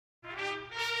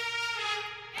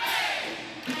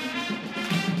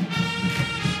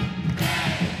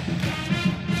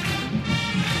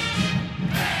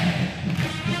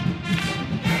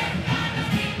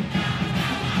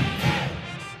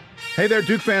Hey there,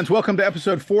 Duke fans. Welcome to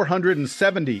episode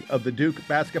 470 of the Duke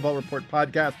Basketball Report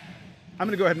podcast. I'm going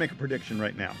to go ahead and make a prediction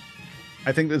right now.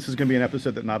 I think this is going to be an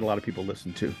episode that not a lot of people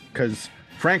listen to because,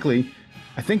 frankly,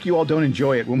 I think you all don't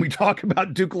enjoy it when we talk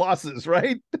about Duke losses,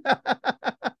 right?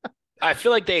 I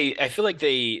feel like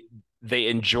they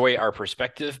enjoy our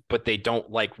perspective, but they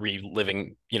don't like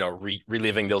reliving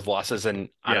those losses. And Yeah,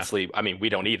 honestly, I mean, we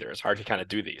don't either. It's hard to kind of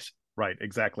do these. right.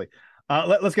 Exactly.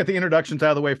 Let's get the introductions out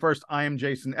of the way first. I am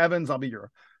Jason Evans. I'll be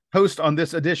your host on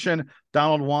this edition.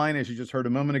 Donald Wine, as you just heard a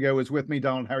moment ago, is with me.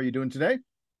 Donald, how are you doing today?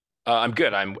 I'm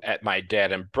good. I'm at my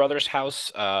dad and brother's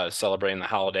house, celebrating the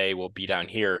holiday. We'll be down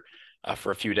here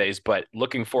for a few days, but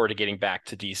looking forward to getting back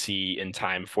to DC in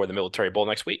time for the Military Bowl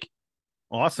next week.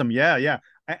 Awesome. Yeah, yeah.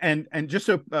 And just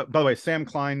so, by the way, Sam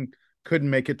Klein couldn't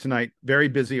make it tonight. Very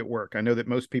busy at work. I know that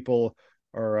most people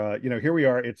are, here we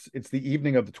are. It's the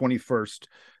evening of the 21st,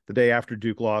 the day after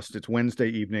Duke lost. It's Wednesday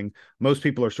evening. Most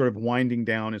people are sort of winding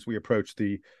down as we approach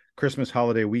the Christmas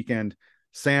holiday weekend.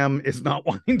 Sam is not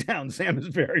winding down. Sam is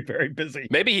very, very busy.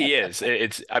 Maybe he is.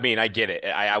 I mean, I get it.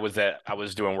 I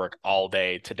was doing work all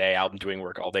day today. I'm doing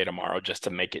work all day tomorrow just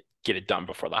to get it done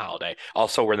before the holiday.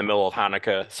 Also, we're in the middle of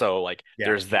Hanukkah, so like Yeah,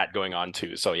 there's that going on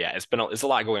too. So yeah, it's a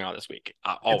lot going on this week.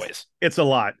 Always. it's a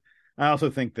lot. I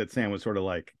also think that Sam was sort of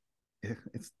like,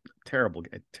 it's terrible,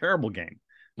 terrible game.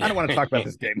 I don't want to talk about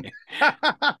this game.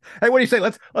 Hey, what do you say?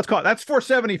 Let's call it. That's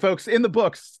 470, folks, in the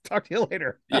books. Talk to you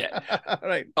later. Yeah. All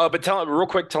right. But tell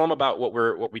them about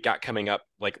what we got coming up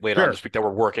like later on Sure. this week that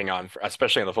we're working on,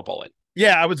 especially on the football end.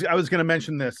 Yeah, I was going to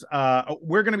mention this.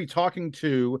 We're going to be talking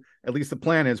to, at least the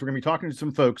plan is, we're going to be talking to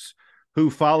some folks who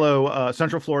follow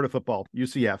Central Florida football,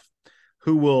 UCF,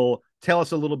 who will tell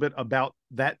us a little bit about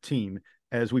that team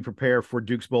as we prepare for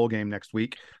Duke's bowl game next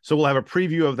week. So we'll have a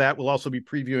preview of that. We'll also be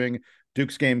previewing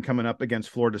Duke's game coming up against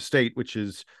Florida State, which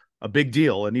is a big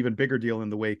deal, an even bigger deal in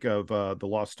the wake of the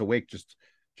loss to Wake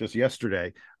just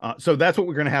yesterday. So that's what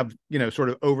we're going to have, sort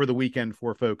of over the weekend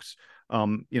for folks.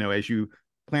 As you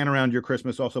plan around your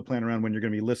Christmas, also plan around when you're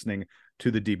going to be listening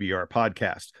to the DBR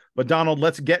podcast. But Donald,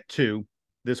 let's get to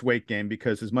this Wake game,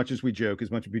 because as much as we joke, as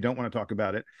much as we don't want to talk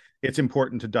about it, it's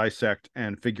important to dissect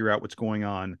and figure out what's going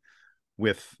on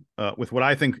with what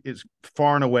I think is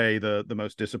far and away the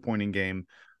most disappointing game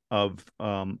of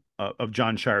Jon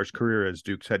Scheyer's career as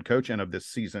Duke's head coach and of this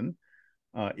season.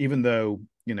 Even though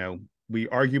we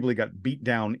arguably got beat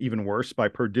down even worse by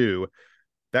Purdue,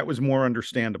 that was more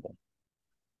understandable,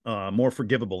 more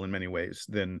forgivable in many ways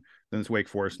than this Wake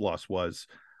Forest loss was.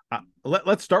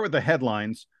 Let's start with the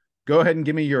headlines. Go ahead and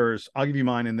give me yours. I'll give you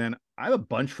mine, and then I have a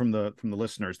bunch from the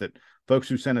listeners, that folks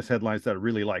who sent us headlines that I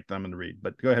really liked that I'm going to read.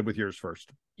 But go ahead with yours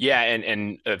first. Yeah,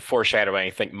 and foreshadowing,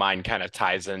 I think mine kind of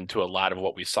ties into a lot of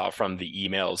what we saw from the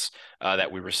emails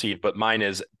that we received. But mine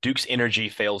is Duke's energy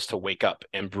fails to wake up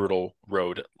in brutal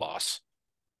road loss.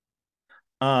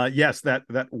 Yes,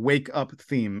 that wake up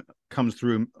theme comes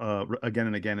through again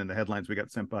and again in the headlines we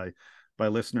got sent by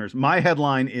listeners. My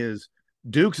headline is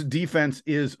Duke's defense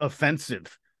is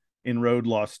offensive in road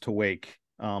loss to Wake.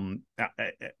 We're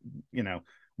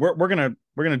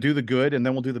gonna do the good, and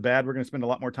then we'll do the bad. We're gonna spend a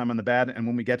lot more time on the bad, and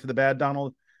when we get to the bad,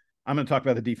 Donald, I'm gonna talk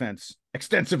about the defense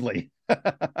extensively.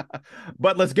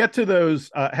 But let's get to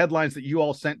those headlines that you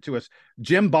all sent to us.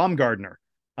 Jim Baumgardner,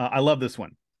 I love this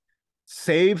one.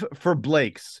 Save for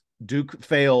Blake's, Duke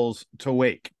fails to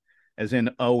Wake, as in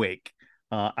awake.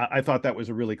 I thought that was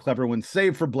a really clever one.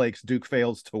 Save for Blake's, Duke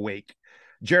fails to Wake.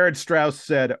 Jared Strauss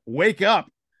said, "Wake up!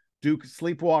 Duke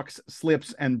sleepwalks,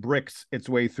 slips, and bricks its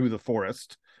way through the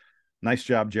forest." Nice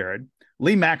job, Jared.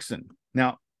 Lee Maxson.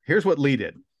 Now, here's what Lee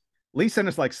did. Lee sent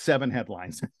us like 7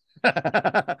 headlines,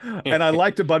 and I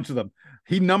liked a bunch of them.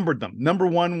 He numbered them. Number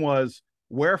 1 was,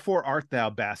 "Wherefore art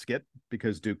thou, basket?"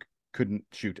 because Duke couldn't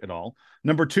shoot at all.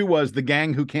 Number 2 was, "The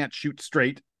gang who can't shoot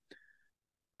straight."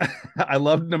 I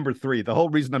loved number 3. The whole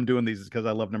reason I'm doing these is because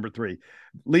I love number 3.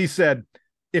 Lee said,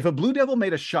 "If a Blue Devil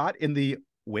made a shot in the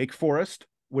Wake Forest,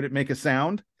 would it make a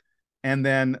sound?" And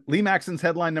then Lee Maxson's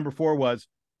headline number 4 was,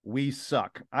 "We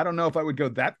suck." I don't know if I would go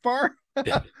that far.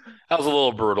 That was a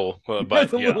little brutal, That's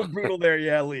but a little brutal there.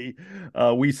 Yeah, Lee.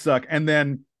 We suck. And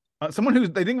then someone who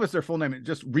they think was their full name,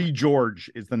 just Ree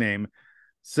George is the name,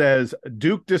 says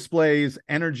Duke displays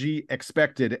energy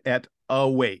expected at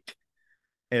awake,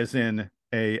 as in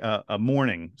a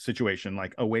mourning situation,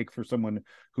 like awake for someone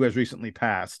who has recently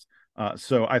passed.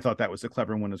 So I thought that was a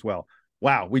clever one as well.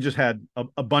 Wow, we just had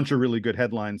a bunch of really good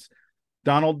headlines.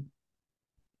 Donald,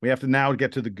 we have to now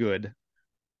get to the good.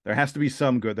 There has to be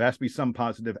some good. There has to be some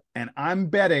positive. And I'm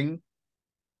betting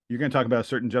you're going to talk about a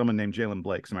certain gentleman named Jalen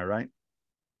Blakes. Am I right?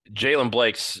 Jalen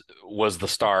Blakes was the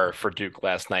star for Duke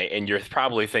last night, and you're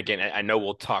probably thinking, I know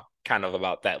we'll talk kind of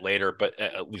about that later, but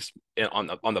at least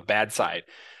on the bad side.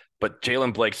 But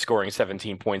Jalen Blake scoring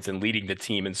 17 points and leading the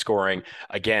team in scoring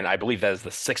again, I believe that is the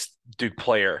sixth Duke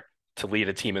player to lead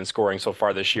a team in scoring so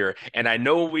far this year. And I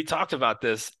know we talked about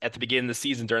this at the beginning of the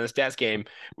season during the stats game.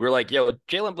 We were like, yo,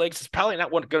 Jalen Blakes is probably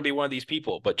not going to be one of these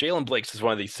people, but Jalen Blakes is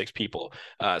one of these six people.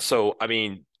 So I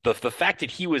mean, the fact that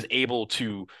he was able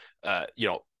to, you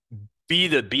know, be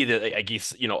the I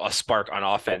guess a spark on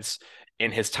offense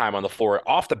in his time on the floor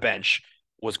off the bench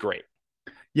was great.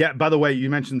 Yeah. By the way, you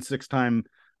mentioned 6-time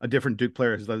a different Duke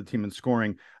player has led the team in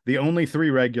scoring. The only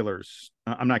three regulars,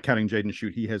 I'm not counting Jaden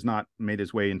Schutt. He has not made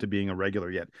his way into being a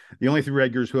regular yet. The only three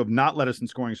regulars who have not led us in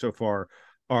scoring so far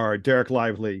are Derek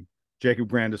Lively, Jacob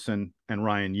Grandison, and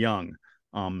Ryan Young.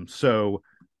 So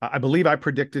I believe I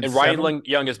predicted And 7. Ryan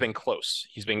Young has been close.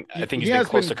 I think He he's been has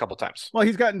close been, a couple times. well,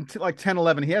 he's gotten to like 10,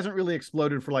 11. He hasn't really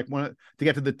exploded for like one to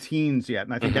get to the teens yet.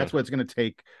 And I think Mm-hmm. that's what it's going to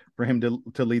take for him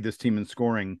to lead this team in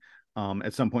scoring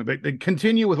at some point. But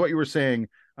continue with what you were saying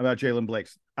about Jalen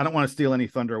Blakes. I don't want to steal any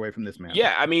thunder away from this man.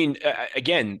 Yeah, I mean,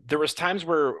 again, there was times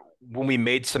where when we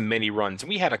made some mini runs, and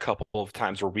we had a couple of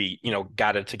times where we,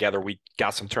 got it together. We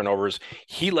got some turnovers.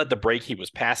 He led the break. He was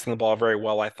passing the ball very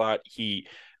well. I thought he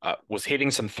was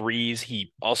hitting some threes.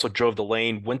 He also drove the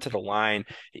lane, went to the line.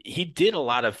 He did a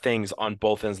lot of things on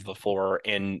both ends of the floor.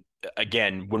 And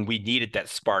again, when we needed that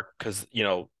spark, because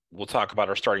we'll talk about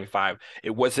our starting five.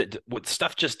 It wasn't what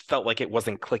stuff just felt like it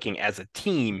wasn't clicking as a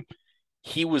team.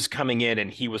 He was coming in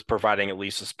and he was providing at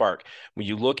least a spark. When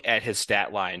you look at his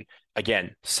stat line,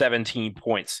 again, 17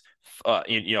 points.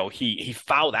 He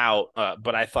fouled out,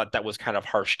 but I thought that was kind of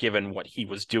harsh given what he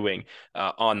was doing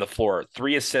on the floor.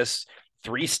 3 assists,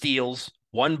 3 steals,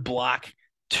 1 block,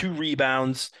 2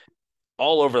 rebounds,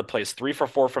 all over the place. 3 for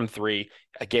 4 from three.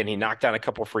 Again, he knocked down a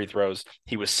couple free throws.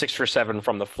 He was 6 for 7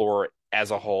 from the floor as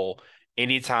a whole.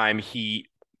 Anytime he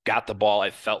got the ball,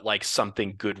 it felt like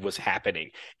something good was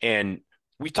happening. And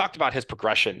we talked about his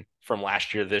progression from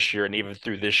last year, this year, and even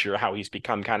through this year, how he's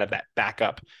become kind of that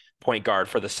backup point guard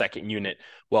for the second unit.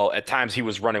 Well, at times he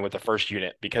was running with the first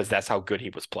unit because that's how good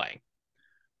he was playing.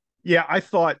 Yeah, I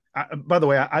thought, by the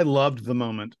way, I loved the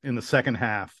moment in the second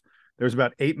half. There's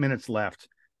about 8 minutes left.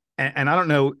 And I don't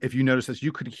know if you noticed this,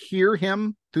 you could hear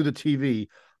him through the TV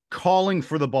calling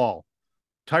for the ball.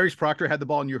 Tyrese Proctor had the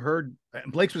ball, and you heard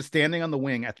Blakes was standing on the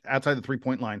wing outside the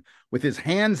 3-point line with his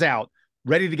hands out,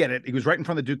 ready to get it. He was right in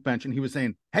front of the Duke bench, and he was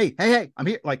saying, "Hey, hey, hey, I'm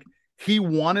here!" Like he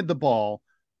wanted the ball.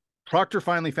 Proctor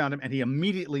finally found him, and he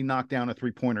immediately knocked down a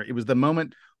 3-pointer. It was the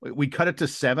moment we cut it to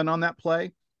 7 on that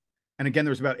play, and again,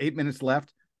 there was about 8 minutes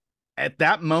left. At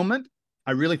that moment,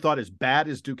 I really thought, as bad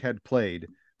as Duke had played,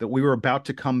 that we were about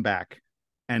to come back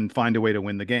and find a way to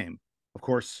win the game. Of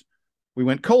course, we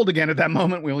went cold again at that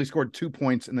moment. We only scored 2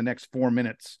 points in the next 4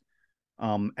 minutes.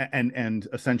 And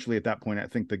essentially at that point, I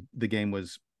think the game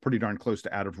was pretty darn close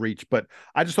to out of reach. But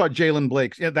I just thought Jalen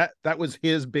Blake's, that was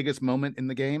his biggest moment in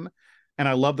the game. And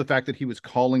I love the fact that he was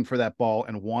calling for that ball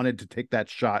and wanted to take that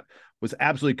shot, was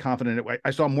absolutely confident.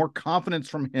 I saw more confidence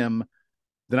from him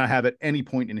than I have at any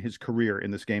point in his career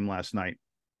in this game last night.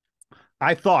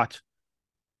 I thought,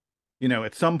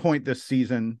 at some point this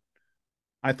season,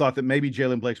 I thought that maybe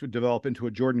Jalen Blakes would develop into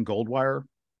a Jordan Goldwire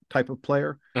type of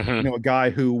player, Mm-hmm. a guy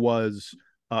who is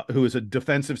a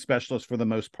defensive specialist for the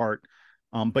most part,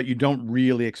 but you don't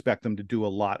really expect them to do a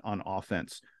lot on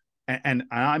offense. And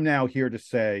I'm now here to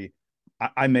say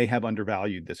I may have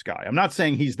undervalued this guy. I'm not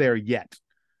saying he's there yet,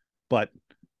 but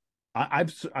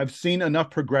I've seen enough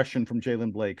progression from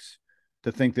Jalen Blakes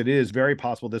to think that it is very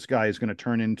possible this guy is going to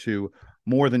turn into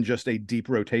more than just a deep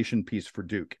rotation piece for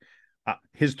Duke.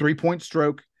 His 3-point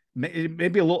stroke,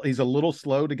 maybe he's a little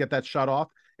slow to get that shot off.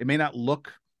 It may not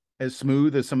look as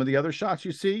smooth as some of the other shots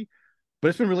you see, but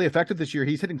it's been really effective this year.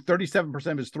 He's hitting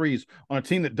 37% of his threes on a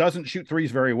team that doesn't shoot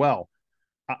threes very well.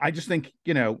 I just think,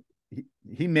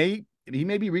 he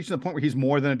may be reaching the point where he's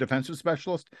more than a defensive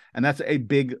specialist, and that's a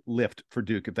big lift for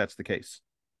Duke if that's the case.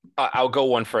 I'll go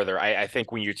one further. I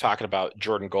think when you're talking about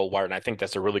Jordan Goldwire, and I think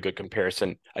that's a really good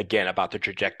comparison again about the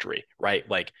trajectory, right?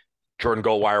 Like Jordan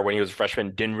Goldwire, when he was a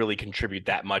freshman, didn't really contribute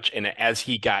that much. And as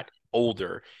he got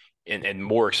older and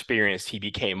more experienced, he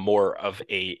became more of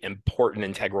a important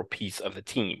integral piece of the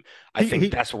team. I He think he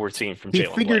that's what we're seeing from he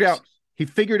Jalen figured out Blakes. he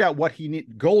figured out what he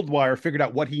need. Goldwire figured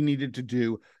out what he needed to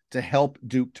do to help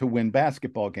Duke to win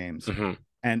basketball games. Mm-hmm.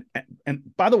 And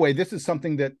by the way, this is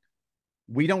something that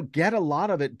we don't get a lot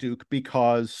of at Duke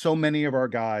because so many of our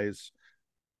guys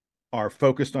are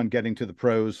focused on getting to the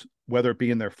pros, whether it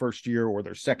be in their first year or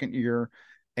their second year.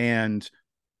 And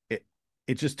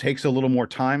it just takes a little more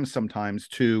time sometimes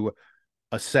to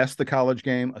assess the college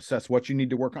game, assess what you need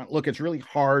to work on. Look, it's really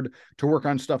hard to work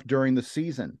on stuff during the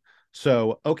season.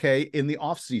 So, okay, in the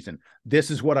off season,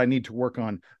 this is what I need to work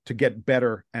on to get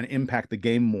better and impact the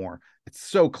game more. It's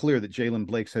so clear that Jalen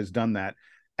Blakes has done that.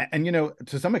 And, you know,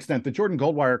 to some extent, the Jordan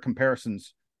Goldwire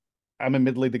comparisons, I'm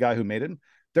admittedly the guy who made it.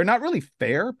 They're not really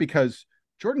fair because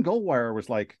Jordan Goldwire was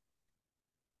like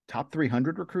top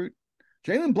 300 recruit.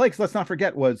 Jalen Blakes, let's not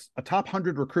forget, was a top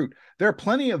 100 recruit. There are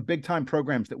plenty of big time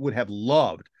programs that would have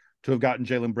loved to have gotten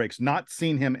Jalen Blakes, not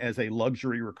seen him as a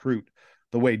luxury recruit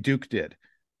the way Duke did.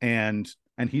 And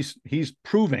he's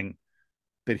proving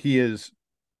that he is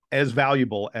as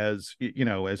valuable as, you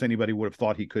know, as anybody would have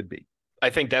thought he could be. I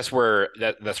think that's where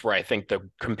I think the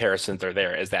comparisons are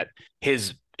there, is that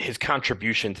his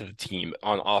contribution to the team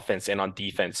on offense and on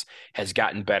defense has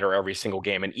gotten better every single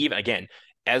game. And even again,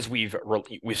 as we've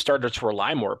started to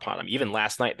rely more upon him. Even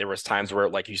last night, there was times where,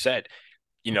 like you said,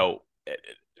 you know,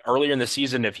 earlier in the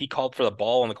season, if he called for the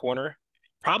ball in the corner,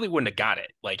 probably wouldn't have got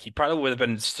it. Like, he probably would have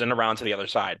been sent around to the other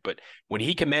side. But when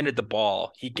he commanded the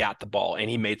ball, he got the ball and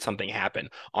he made something happen.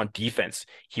 On defense,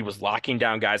 he was locking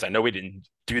down guys. I know he didn't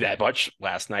do that much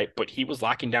last night, but he was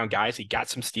locking down guys. He got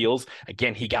some steals.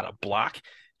 Again, he got a block.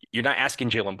 You're not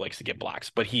asking Jalen Blakes to get blocks,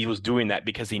 but he was doing that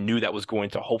because he knew that was going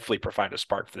to hopefully provide a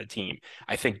spark for the team.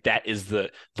 I think that is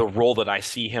the role that I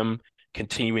see him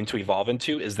continuing to evolve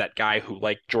into, is that guy who,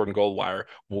 like Jordan Goldwire,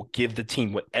 will give the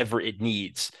team whatever it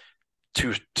needs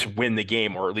to win the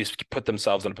game, or at least put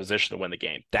themselves in a position to win the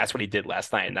game. That's what he did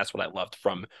last night, and that's what I loved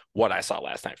from what I saw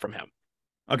last night from him.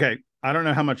 Okay, I don't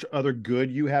know how much other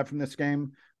good you have from this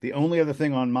game. The only other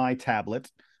thing on my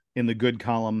tablet in the good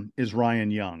column is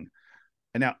Ryan Young.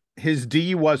 And now his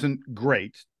D wasn't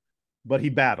great, but he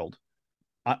battled.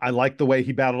 I like the way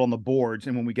he battled on the boards.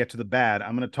 And when we get to the bad,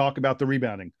 I'm going to talk about the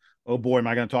rebounding. Oh boy, am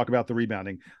I going to talk about the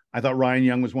rebounding. I thought Ryan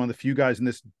Young was one of the few guys in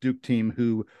this Duke team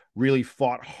who really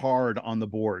fought hard on the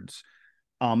boards.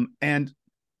 And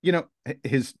you know,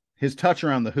 his touch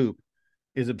around the hoop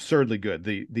is absurdly good.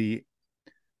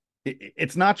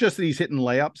 It's not just that he's hitting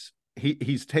layups.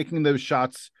 He's taking those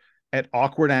shots at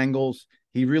awkward angles.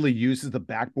 He really uses the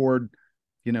backboard,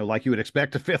 you know, like you would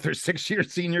expect a 5th or 6th year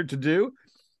senior to do.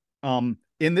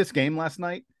 In this game last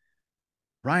night,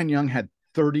 Ryan Young had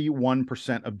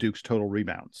 31% of Duke's total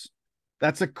rebounds.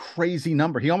 That's a crazy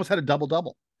number. He almost had a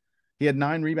double-double. He had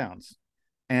 9 rebounds.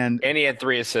 And he had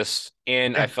 3 assists.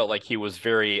 And yeah, I felt like he was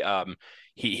very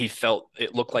he felt,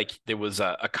 it looked like there was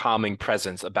a calming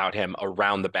presence about him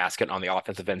around the basket on the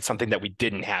offensive end, something that we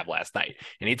didn't have last night.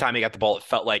 Anytime he got the ball, it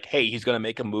felt like, hey, he's going to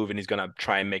make a move and he's going to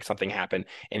try and make something happen.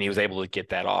 And he was able to get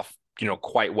that off, you know,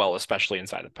 quite well, especially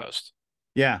inside the post.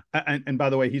 Yeah. And by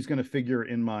the way, he's going to figure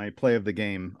in my play of the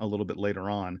game a little bit later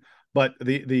on. But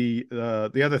the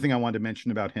other thing I wanted to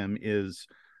mention about him is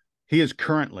he is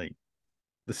currently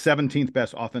the 17th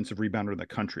best offensive rebounder in the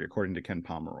country, according to Ken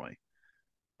Pomeroy.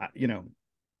 You know,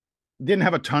 didn't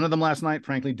have a ton of them last night.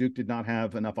 Frankly, Duke did not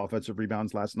have enough offensive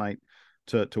rebounds last night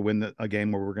to win a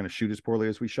game where we're going to shoot as poorly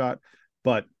as we shot.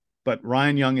 But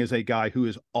Ryan Young is a guy who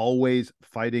is always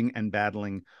fighting and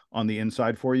battling on the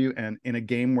inside for you. And in a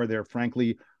game where there,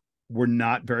 frankly, were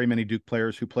not very many Duke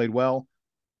players who played well,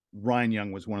 Ryan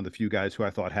Young was one of the few guys who I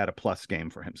thought had a plus game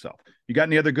for himself. You got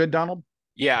any other good, Donald?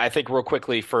 Yeah, I think real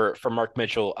quickly for Mark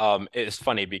Mitchell, it's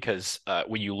funny because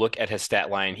when you look at his stat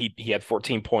line, he had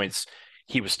 14 points.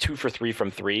 He was 2 for 3 from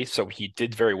 3, so he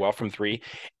did very well from 3.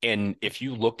 And if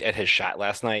you looked at his shot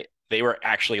last night, they were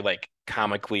actually like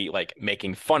comically like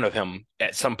making fun of him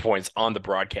at some points on the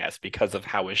broadcast because of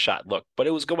how his shot looked, but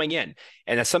it was going in.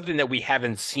 And that's something that we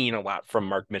haven't seen a lot from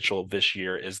Mark Mitchell this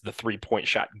year, is the 3-point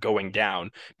shot going down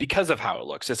because of how it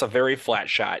looks. It's a very flat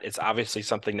shot. It's obviously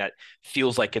something that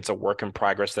feels like it's a work in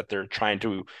progress, that they're trying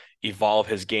to evolve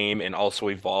his game and also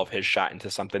evolve his shot into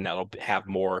something that'll have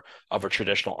more of a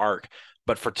traditional arc.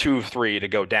 But for 2-3 to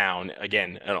go down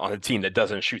again on a team that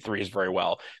doesn't shoot threes very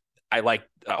well, I like,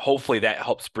 hopefully that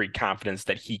helps breed confidence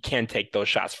that he can take those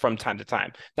shots from time to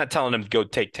time. Not telling him to go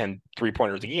take 10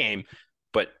 3-pointers a game,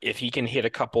 but if he can hit a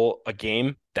couple a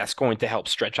game, that's going to help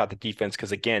stretch out the defense.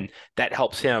 Because again, that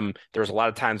helps him. There's a lot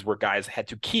of times where guys had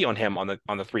to key on him on the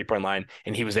 3-point line,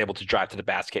 and he was able to drive to the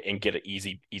basket and get an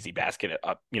easy basket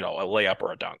up, you know, a layup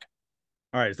or a dunk.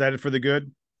 All right, is that it for the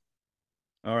good?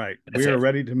 All right, we are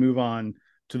ready to move on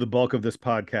to the bulk of this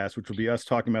podcast, which will be us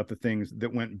talking about the things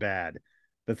that went bad.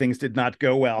 The things did not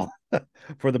go well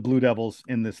for the Blue Devils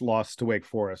in this loss to Wake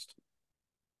Forest.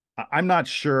 I'm not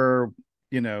sure,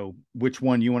 you know, which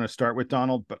one you want to start with,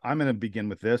 Donald, but I'm going to begin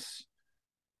with this.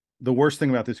 The worst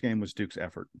thing about this game was Duke's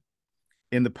effort.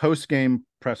 In the post-game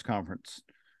press conference,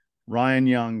 Ryan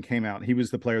Young came out. He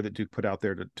was the player that Duke put out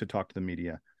there to talk to the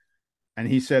media. And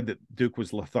he said that Duke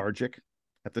was lethargic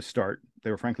at the start.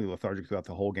 They were frankly lethargic throughout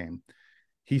the whole game.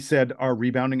 He said our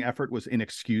rebounding effort was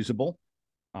inexcusable.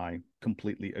 I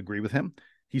completely agree with him.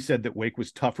 He said that Wake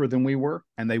was tougher than we were,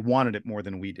 and they wanted it more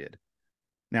than we did.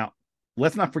 Now,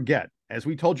 let's not forget, as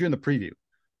we told you in the preview,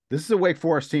 this is a Wake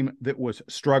Forest team that was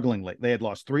struggling late. They had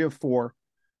lost 3 of 4.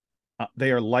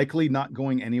 They are likely not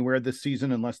going anywhere this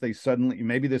season unless they suddenly,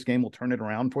 maybe this game will turn it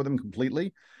around for them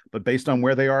completely. But based on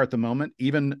where they are at the moment,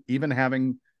 even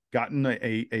having gotten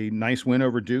a nice win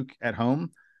over Duke at home,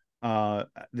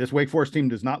 this Wake Forest team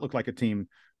does not look like a team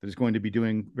that is going to be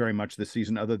doing very much this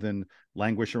season other than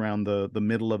languish around the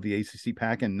middle of the ACC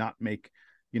pack and not make,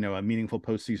 a meaningful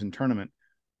postseason tournament.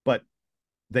 But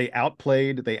they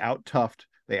outplayed, they out-toughed,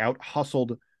 they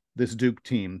out-hustled this Duke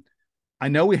team. I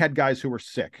know we had guys who were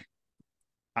sick.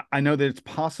 I know that it's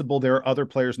possible there are other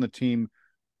players in the team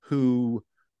who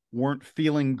weren't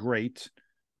feeling great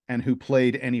and who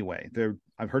played anyway.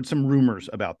 I've heard some rumors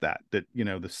about that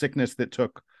the sickness that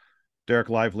took Derek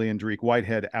Lively and Dariq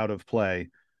Whitehead out of play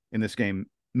in this game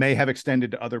may have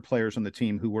extended to other players on the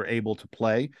team who were able to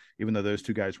play, even though those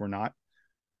two guys were not.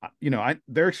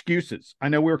 They're excuses. I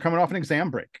know we were coming off an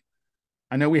exam break.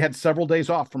 I know we had several days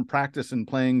off from practice and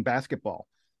playing basketball,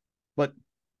 but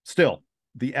still,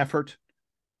 the effort,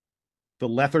 the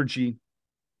lethargy,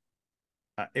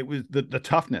 it was the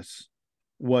toughness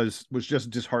was just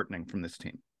disheartening from this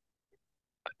team.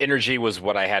 Energy was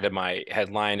what I had in my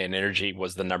headline, and energy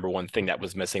was the number one thing that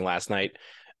was missing last night.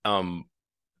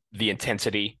 The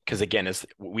intensity, because again, as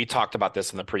we talked about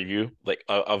this in the preview, like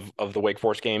of the Wake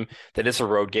Forest game, that it's a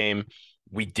road game.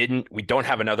 We don't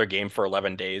have another game for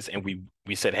 11 days, and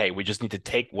we said, hey, we just need to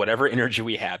take whatever energy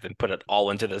we have and put it all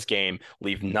into this game,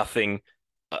 leave nothing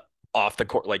off the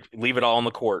court, like leave it all on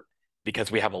the court,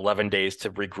 because we have 11 days to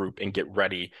regroup and get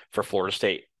ready for Florida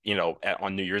State,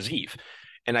 on New Year's Eve.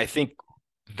 And I think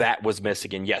that was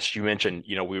missing. And yes, you mentioned,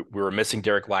 we were missing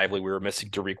Derek Lively. We were missing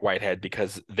Dariq Whitehead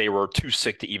because they were too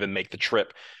sick to even make the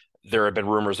trip. There have been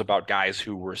rumors about guys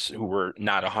who were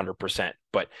not 100%,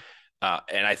 but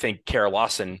and I think Kara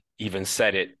Lawson even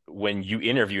said it when you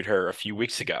interviewed her a few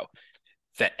weeks ago,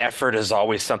 that effort is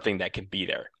always something that can be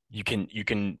there. You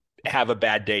can have a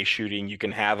bad day shooting, you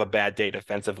can have a bad day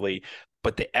defensively,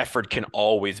 but the effort can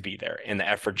always be there, and the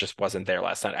effort just wasn't there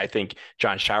last night. I think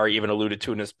John Shower even alluded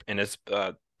to in his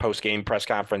post game press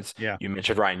conference. Yeah, you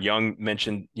mentioned Ryan Young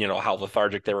mentioned how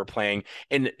lethargic they were playing,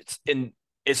 and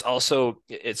it's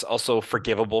also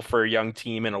forgivable for a young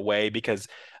team in a way, because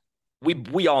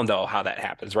we all know how that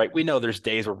happens, right? We know there's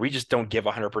days where we just don't give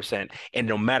 100%, and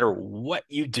no matter what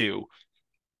you do,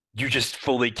 you just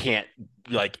fully can't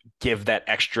give that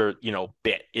extra,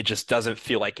 bit. It just doesn't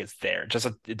feel like it's there.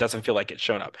 It doesn't feel like it's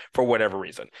shown up for whatever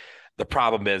reason. The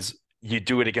problem is you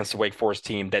do it against the Wake Forest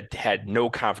team that had no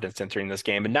confidence entering this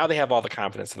game, and now they have all the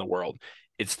confidence in the world.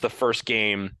 It's the first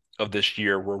game of this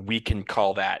year where we can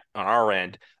call that on our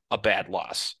end a bad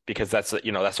loss, because that's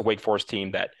a Wake Forest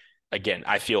team that, again,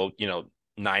 I feel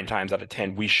 9 times out of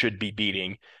 10 we should be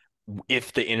beating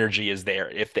if the energy is there,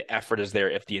 if the effort is there,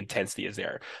 if the intensity is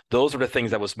there. Those are the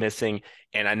things that was missing.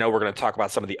 And I know we're going to talk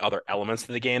about some of the other elements of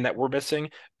the game that were missing,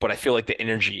 but I feel like the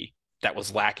energy that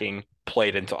was lacking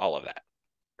played into all of that.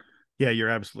 Yeah, you're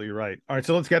absolutely right. All right,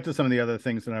 so let's get to some of the other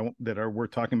things that are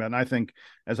worth talking about. And I think,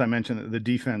 as I mentioned, the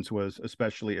defense was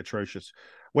especially atrocious.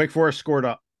 Wake Forest scored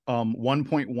a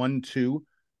 1.12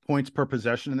 points per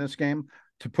possession in this game.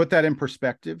 To put that in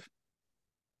perspective,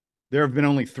 there have been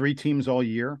only 3 teams all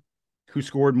year who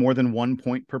scored more than 1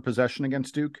 point per possession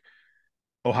against Duke.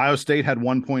 Ohio State had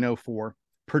 1.04.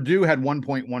 Purdue had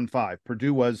 1.15.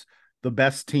 Purdue was the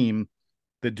best team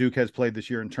that Duke has played this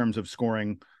year in terms of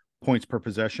scoring points per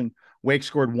possession. Wake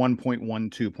scored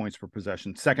 1.12 points per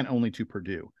possession, second only to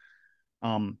Purdue.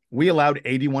 We allowed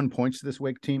 81 points to this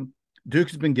Wake team. Duke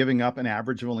has been giving up an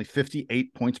average of only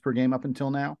 58 points per game up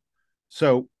until now.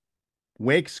 So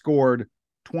Wake scored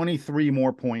 23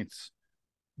 more points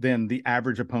than the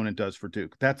average opponent does for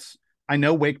Duke. I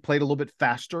know Wake played a little bit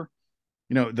faster.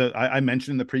 I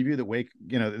mentioned in the preview that Wake,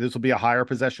 this will be a higher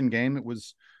possession game. It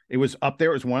was up there.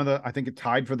 It was one of the, I think it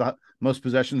tied for the most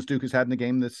possessions Duke has had in the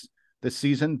game this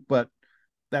season, but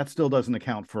that still doesn't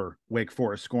account for Wake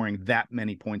Forest scoring that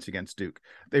many points against Duke.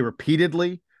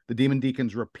 The Demon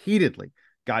Deacons repeatedly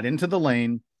got into the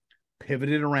lane,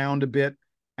 pivoted around a bit,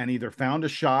 and either found a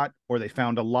shot, or they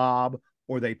found a lob,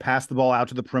 or they passed the ball out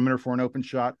to the perimeter for an open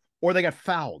shot, or they got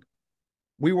fouled.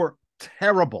 We were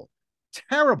terrible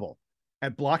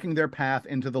at blocking their path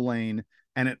into the lane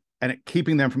and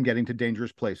keeping them from getting to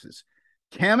dangerous places.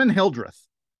 Cam and Hildreth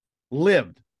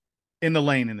lived in the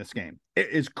lane in this game. It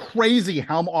is crazy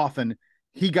how often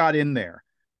he got in there.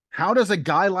 How does a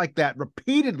guy like that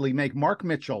repeatedly make Mark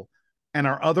Mitchell and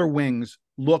our other wings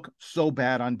look so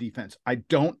bad on defense? I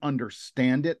don't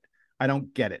understand it. I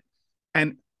don't get it.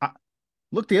 And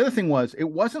look, the other thing was, it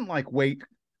wasn't like Wake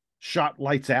shot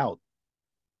lights out.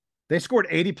 They scored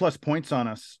 80 plus points on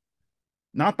us,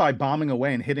 not by bombing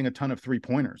away and hitting a ton of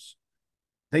 3-pointers.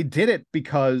 They did it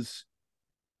because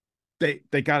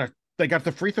they got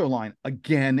the free throw line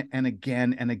again and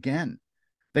again and again.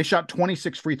 They shot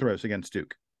 26 free throws against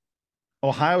Duke.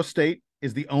 Ohio State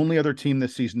is the only other team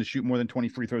this season to shoot more than 20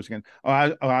 free throws against.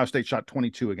 Ohio State shot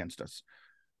 22 against us.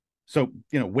 So,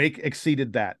 Wake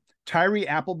exceeded that. Tyree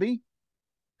Appleby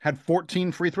had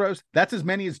 14 free throws. That's as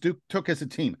many as Duke took as a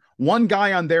team. One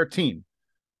guy on their team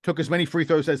took as many free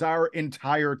throws as our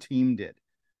entire team did.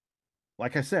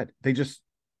 Like I said, they just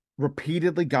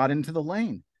repeatedly got into the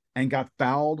lane and got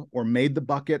fouled or made the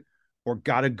bucket or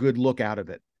got a good look out of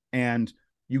it. And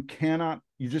you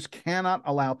just cannot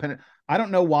allow I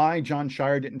don't know why John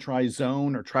Shire didn't try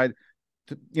zone or try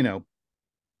to,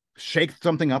 shake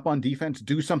something up on defense,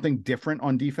 do something different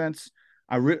on defense.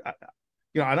 I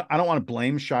don't want to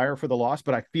blame Shire for the loss,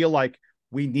 but I feel like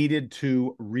we needed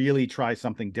to really try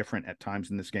something different at times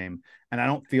in this game. And I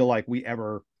don't feel like we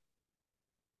ever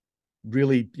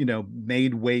really,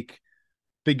 made Wake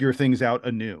figure things out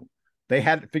anew. They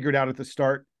had it figured out at the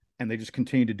start, and they just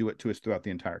continued to do it to us throughout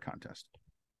the entire contest.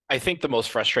 I think the most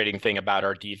frustrating thing about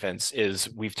our defense is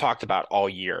we've talked about all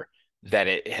year that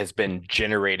it has been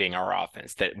generating our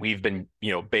offense, that we've been,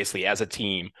 basically as a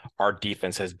team, our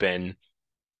defense has been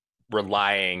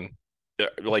relying,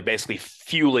 like basically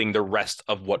fueling the rest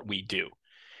of what we do.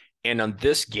 And on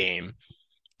this game,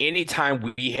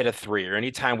 anytime we hit a 3 or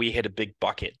anytime we hit a big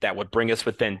bucket that would bring us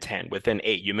within 10, within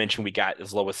 8, you mentioned we got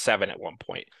as low as 7 at one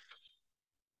point.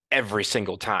 Every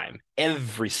single time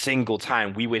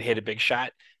we would hit a big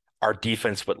shot, our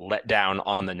defense would let down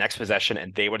on the next possession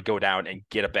and they would go down and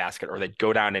get a basket, or they'd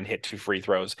go down and hit 2 free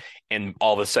throws. And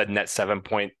all of a sudden that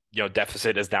 7-point,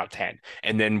 deficit is now 10.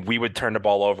 And then we would turn the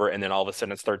ball over and then all of a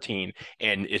sudden it's 13.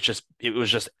 And it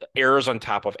was just errors on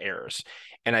top of errors.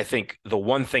 And I think the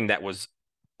one thing that was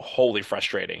wholly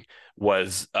frustrating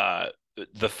was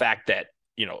the fact that,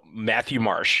 Matthew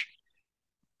Marsh,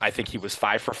 I think he was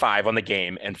 5 for 5 on the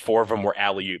game and 4 of them were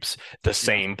alley-oops, the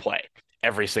same play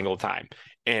every single time.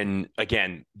 And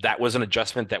again, that was an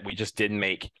adjustment that we just didn't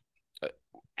make.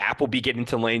 Appleby getting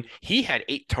to the lane. He had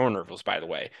 8 turnovers, by the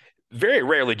way. Very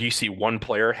rarely do you see one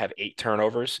player have 8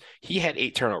 turnovers. He had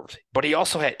 8 turnovers, but he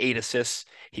also had 8 assists.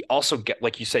 He also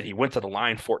like you said, he went to the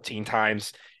line 14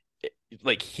 times.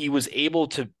 Like he was able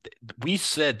to, we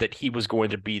said that he was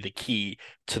going to be the key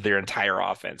to their entire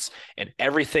offense, and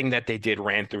everything that they did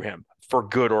ran through him, for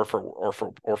good or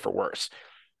for worse.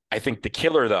 I think the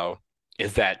killer though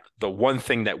is that the one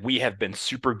thing that we have been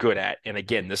super good at, and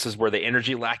again, this is where the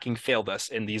energy lacking failed us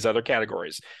in these other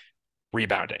categories,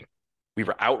 rebounding. We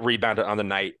were out rebounded on the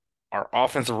night. Our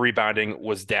offensive rebounding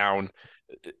was down.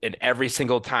 And every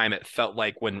single time it felt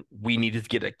like when we needed to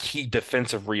get a key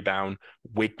defensive rebound,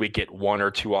 we get 1 or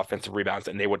 2 offensive rebounds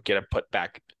and they would get a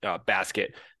putback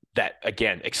basket that,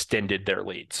 again, extended their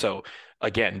lead. So,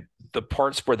 again, the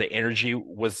parts where the energy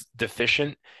was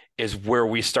deficient is where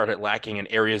we started lacking in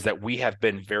areas that we have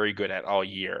been very good at all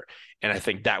year. And I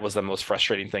think that was the most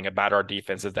frustrating thing about our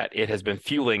defense, is that it has been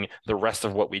fueling the rest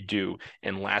of what we do.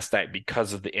 And last night,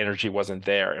 because of the energy wasn't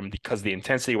there and because the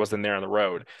intensity wasn't there on the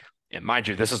road, and mind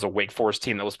you, this is a Wake Forest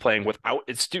team that was playing without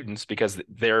its students because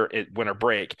they're at winter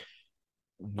break.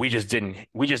 We just didn't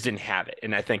have it.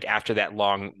 And I think after that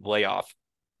long layoff,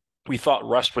 we thought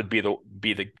rust would be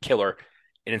the killer,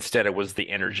 and instead it was the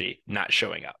energy not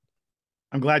showing up.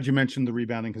 I'm glad you mentioned the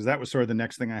rebounding, because that was sort of the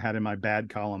next thing I had in my bad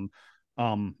column.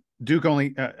 Duke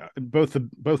only both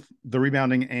the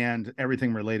rebounding and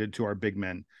everything related to our big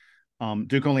men.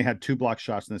 Duke only had 2 block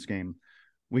shots in this game.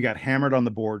 We got hammered on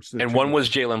the boards. And one was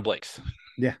Jalen Blake's.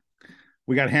 Yeah.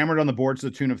 We got hammered on the boards to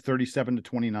the tune of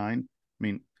 37-29. I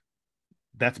mean,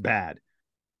 that's bad.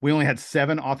 We only had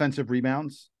 7 offensive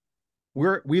rebounds.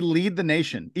 We lead the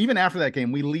nation. Even after that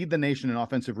game, we lead the nation in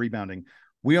offensive rebounding.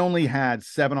 We only had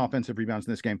 7 offensive rebounds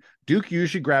in this game. Duke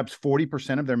usually grabs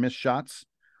 40% of their missed shots.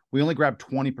 We only grabbed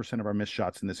 20% of our missed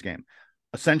shots in this game.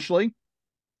 Essentially,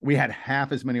 we had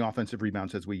half as many offensive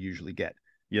rebounds as we usually get.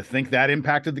 You think that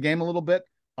impacted the game a little bit?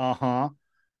 Kyle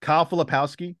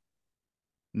Filipowski,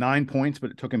 9 points, but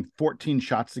it took him 14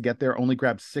 shots to get there. Only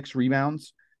grabbed 6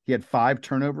 rebounds. He had 5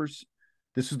 turnovers.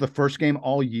 This is the first game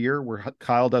all year where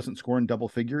Kyle doesn't score in double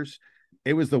figures.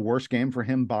 It was the worst game for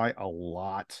him by a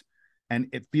lot. And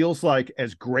it feels like,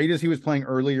 as great as he was playing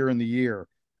earlier in the year,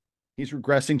 He's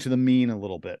regressing to the mean a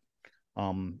little bit.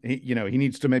 He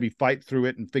needs to maybe fight through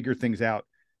it and figure things out.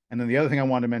 And then the other thing I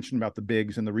wanted to mention about the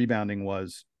bigs and the rebounding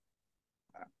was,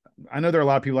 I know there are a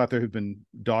lot of people out there who've been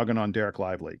dogging on Derek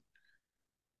Lively.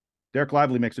 Derek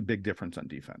Lively makes a big difference on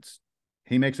defense.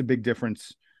 He makes a big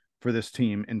difference for this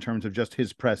team in terms of just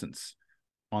his presence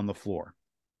on the floor.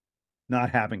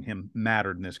 Not having him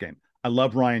mattered in this game. I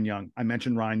love Ryan Young. I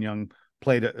mentioned Ryan Young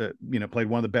played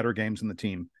one of the better games in the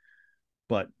team,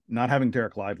 but not having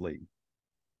Derek Lively,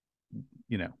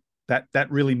 that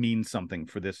really means something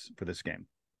for this game.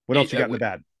 What else you got in the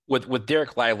bad? With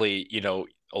Derek Lively,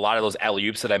 a lot of those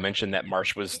alley-oops that I mentioned that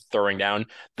Marsh was throwing down,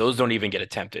 those don't even get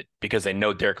attempted because they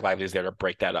know Derek Lively is there to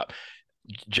break that up.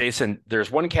 Jason,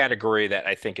 there's one category that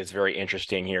I think is very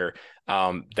interesting here,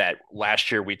 that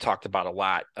last year we talked about a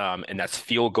lot, and that's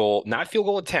field goal, not field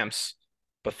goal attempts,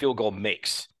 but field goal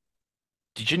makes.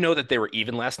 Did you know that they were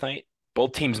even last night?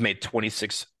 Both teams made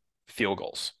 26 field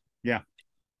goals. Yeah.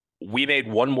 We made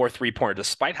one more three-pointer,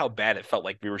 despite how bad it felt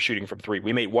like we were shooting from three.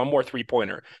 We made one more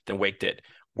three-pointer than Wake did.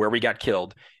 Where we got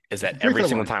killed is that every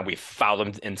single time we fouled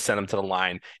them and sent them to the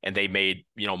line, and they made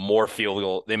more field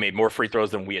goal. They made more free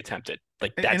throws than we attempted.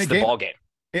 Like, that's the ball game.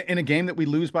 In a game that we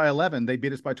lose by 11, they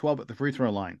beat us by 12 at the free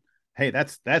throw line. Hey,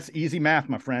 that's easy math,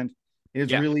 my friend.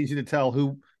 It's real easy to tell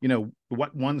who,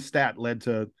 what one stat led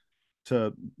to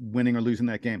winning or losing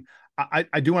that game.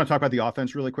 I do want to talk about the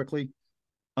offense really quickly.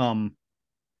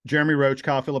 Jeremy Roach,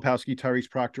 Kyle Filipowski, Tyrese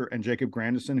Proctor, and Jacob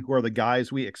Grandison, who are the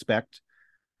guys we expect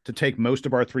to take most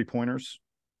of our three-pointers.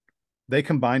 They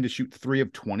combined to shoot 3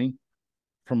 of 20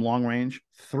 from long range.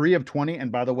 3 of 20,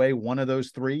 and by the way, one of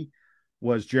those 3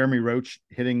 was Jeremy Roach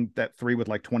hitting that 3 with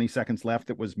like 20 seconds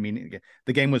left. It was meaning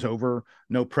the game was over,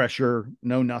 no pressure,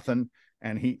 no nothing.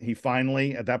 And he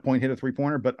finally, at that point, hit a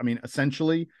three-pointer. But, I mean,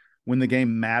 essentially, when the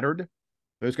game mattered,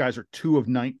 those guys are 2 of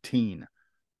 19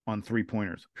 on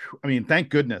three-pointers. I mean, thank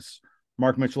goodness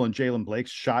Mark Mitchell and Jalen Blake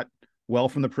shot well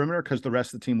from the perimeter because the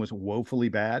rest of the team was woefully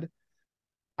bad.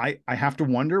 I have to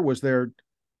wonder, was there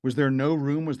no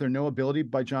room, was there no ability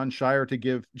by Jon Scheyer to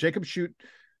give Jacob Shoot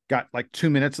got like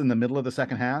 2 minutes in the middle of the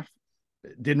second half,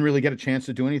 didn't really get a chance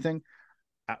to do anything.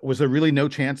 Was there really no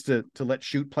chance to let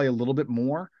Shoot play a little bit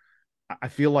more? I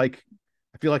feel like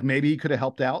maybe he could have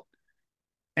helped out.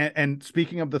 And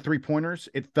speaking of the three-pointers,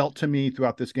 it felt to me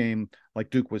throughout this game like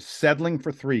Duke was settling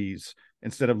for threes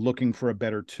instead of looking for a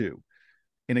better two.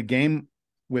 In a game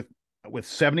with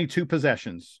 72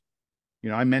 possessions,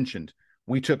 I mentioned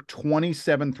we took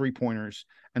 27 three-pointers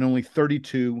and only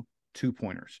 32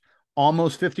 two-pointers.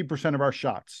 Almost 50% of our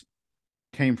shots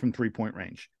came from three-point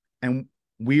range. And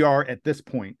we are, at this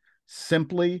point,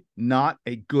 simply not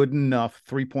a good enough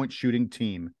three-point shooting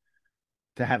team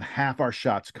to have half our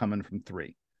shots coming from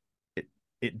three.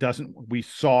 It doesn't. We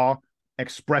saw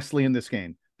expressly in this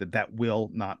game that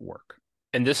will not work.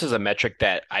 And this is a metric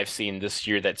that I've seen this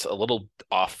year that's a little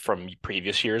off from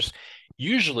previous years.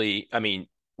 Usually, I mean,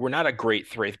 we're not a great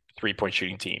three-point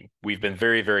shooting team. We've been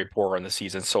very, very poor in the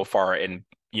season so far, and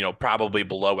probably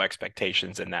below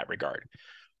expectations in that regard.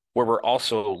 Where we're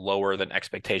also lower than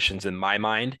expectations in my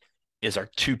mind is our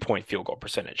 2-point field goal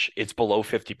percentage. It's below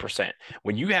 50%.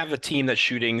 When you have a team that's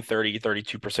shooting 30,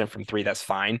 32% from three, that's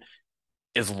fine,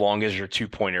 as long as your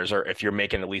 2-pointers are, if you're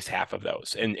making at least half of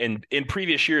those. And in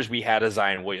previous years, we had a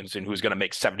Zion Williamson who's going to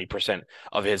make 70%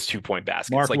 of his 2-point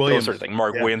baskets. Those sort of things.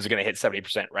 Mark Williams is going to hit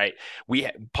 70%, right?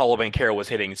 Paulo Banchero was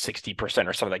hitting 60%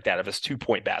 or something like that of his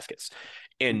 2-point baskets.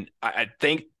 And I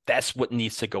think that's what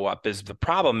needs to go up. Is the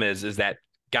problem is that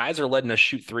guys are letting us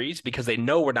shoot threes because they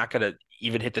know we're not going to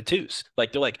even hit the twos.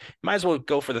 Like, they're like, might as well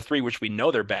go for the 3, which we know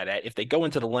they're bad at. If they go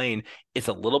into the lane, it's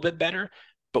a little bit better,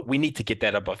 but we need to get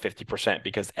that above 50%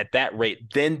 because at that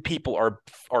rate, then people are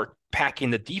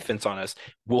packing the defense on us.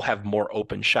 We'll have more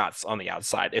open shots on the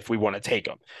outside if we want to take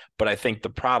them. But I think the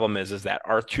problem is that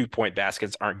our 2-point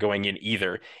baskets aren't going in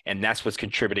either. And that's what's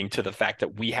contributing to the fact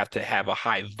that we have to have a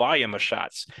high volume of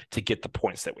shots to get the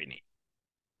points that we need.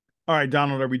 All right,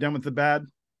 Donald, are we done with the bad?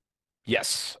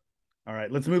 Yes. All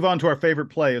right, let's move on to our favorite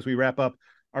play as we wrap up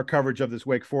our coverage of this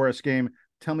Wake Forest game.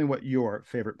 Tell me what your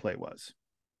favorite play was.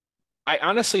 I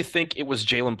honestly think it was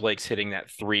Jalen Blake's hitting that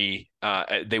 3.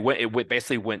 It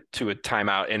basically went to a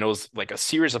timeout, and it was like a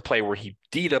series of play where he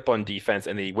D'd up on defense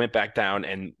and they went back down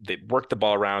and they worked the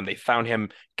ball around. They found him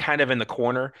kind of in the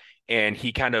corner, and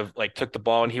he kind of like took the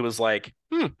ball and he was like,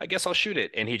 I guess I'll shoot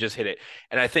it. And he just hit it.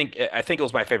 And I think it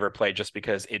was my favorite play just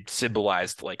because it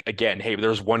symbolized, like, again, hey,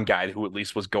 there's one guy who at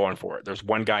least was going for it. There's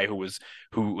one guy who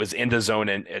was in the zone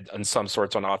and some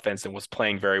sorts on offense and was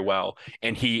playing very well.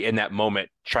 And he, in that moment,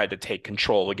 tried to take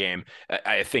control of the game.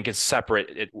 I think it's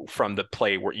separate from the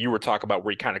play where you were talking about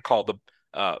where he kind of called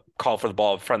call for the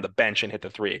ball in front of the bench and hit the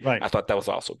three. Right. I thought that was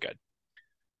also good.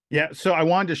 Yeah, so I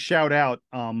wanted to shout out.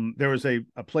 There was a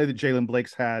play that Jalen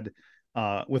Blakes had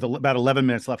with about 11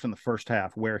 minutes left in the first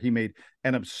half, where he made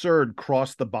an absurd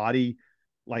cross the body,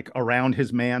 like around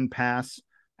his man pass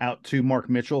out to Mark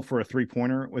Mitchell for a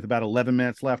 3-pointer with about 11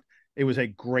 minutes left. It was a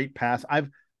great pass.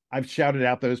 I've shouted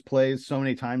out those plays so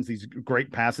many times. These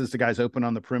great passes to guys open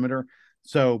on the perimeter.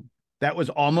 So that was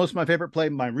almost my favorite play.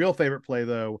 My real favorite play,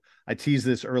 though, I teased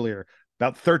this earlier.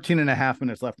 About 13 and a half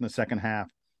minutes left in the second half.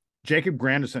 Jacob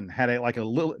Grandison had a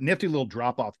little nifty little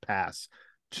drop-off pass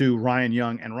to Ryan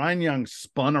Young, and Ryan Young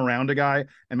spun around a guy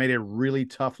and made a really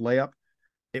tough layup.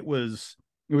 It was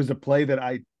a play that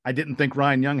I didn't think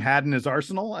Ryan Young had in his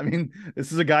arsenal. I mean,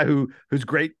 this is a guy who's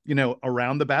great,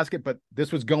 around the basket, but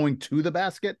this was going to the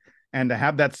basket, and to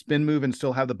have that spin move and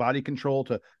still have the body control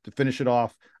to finish it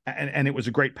off. And it was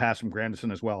a great pass from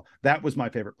Grandison as well. That was my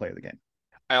favorite play of the game.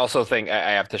 I also think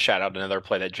I have to shout out another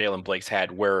play that Jalen Blakes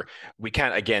had where we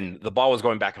kind of, again, the ball was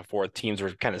going back and forth. Teams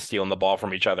were kind of stealing the ball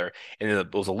from each other. And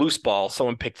it was a loose ball.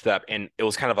 Someone picked it up and it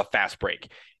was kind of a fast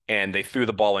break. And they threw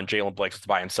the ball and Jalen Blakes was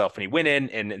by himself and he went in.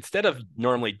 And instead of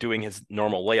normally doing his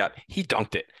normal layup, he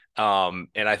dunked it. And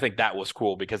I think that was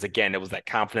cool because, again, it was that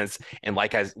confidence. And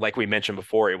like we mentioned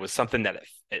before, it was something that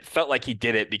it felt like he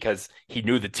did it because he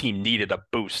knew the team needed a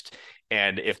boost.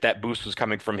 And if that boost was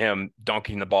coming from him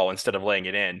dunking the ball instead of laying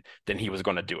it in, then he was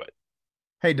going to do it.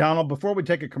 Hey, Donald, before we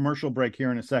take a commercial break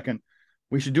here in a second,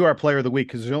 we should do our player of the week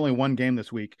because there's only one game this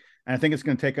week. And I think it's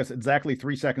going to take us exactly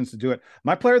 3 seconds to do it.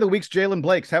 My player of the week's Jalen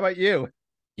Blakes. How about you?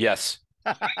 Yes.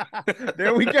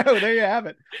 There we go. There you have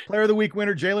it. Player of the week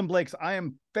winner, Jalen Blakes. I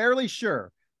am fairly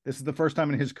sure this is the first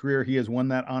time in his career he has won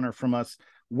that honor from us.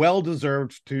 Well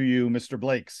deserved to you, Mr.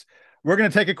 Blakes. We're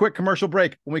going to take a quick commercial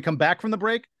break. When we come back from the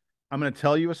break, I'm going to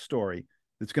tell you a story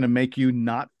that's going to make you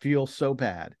not feel so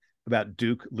bad about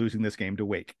Duke losing this game to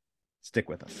Wake. Stick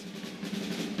with us.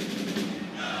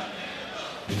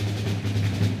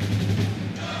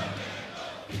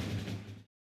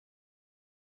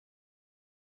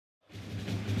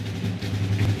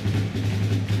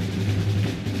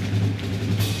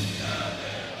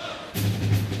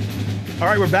 All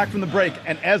right, we're back from the break.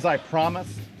 And as I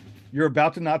promised, you're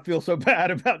about to not feel so bad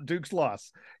about Duke's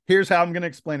loss. Here's how I'm going to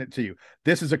explain it to you.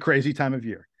 This is a crazy time of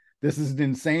year. This is an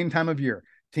insane time of year.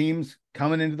 Teams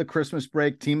coming into the Christmas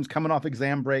break, teams coming off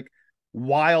exam break,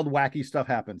 wild, wacky stuff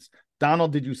happens.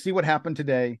 Donald, did you see what happened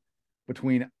today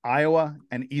between Iowa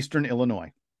and Eastern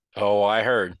Illinois? Oh, I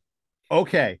heard.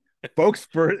 Okay, folks,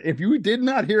 if you did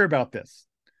not hear about this,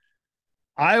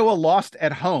 Iowa lost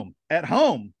at home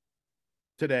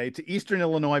today to Eastern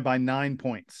Illinois by 9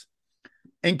 points.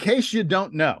 In case you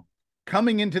don't know,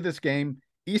 coming into this game,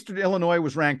 Eastern Illinois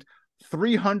was ranked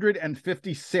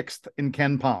 356th in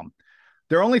KenPom.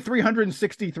 There are only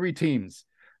 363 teams.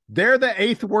 They're the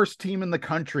 8th worst team in the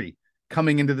country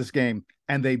coming into this game,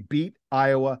 and they beat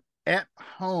Iowa at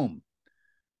home.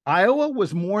 Iowa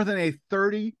was more than a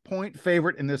 30-point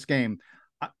favorite in this game.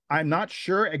 I'm not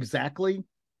sure exactly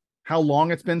how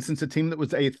long it's been since a team that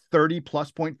was a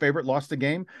 30-plus point favorite lost a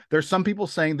game. There's some people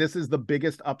saying this is the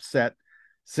biggest upset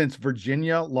since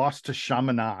Virginia lost to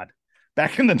Chaminade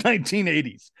back in the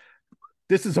 1980s.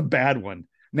 This is a bad one.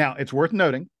 Now, it's worth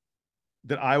noting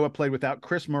that Iowa played without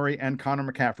Chris Murray and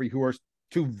Connor McCaffrey, who are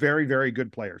two very, very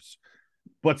good players.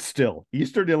 But still,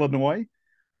 Eastern Illinois,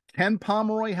 Ken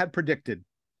Pomeroy had predicted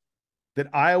that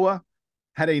Iowa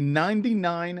had a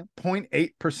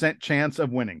 99.8% chance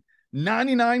of winning.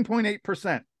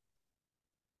 99.8%.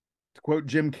 To quote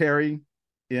Jim Carrey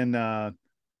in,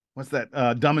 what's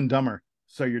that? Dumb and Dumber.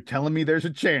 So you're telling me there's a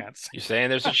chance. You're saying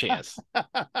there's a chance.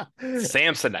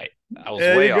 Samsonite. I was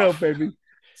there way you off. go, baby.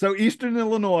 So Eastern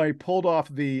Illinois pulled off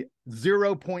the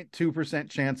 0.2%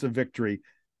 chance of victory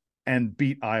and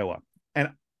beat Iowa.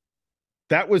 And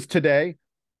that was today.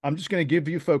 I'm just going to give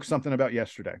you folks something about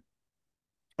yesterday.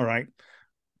 All right.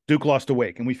 Duke lost to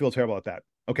Wake, and we feel terrible about that.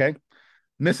 Okay.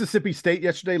 Mississippi State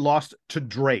yesterday lost to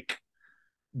Drake.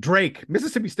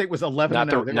 Mississippi State was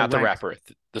 11-0. Not the rapper,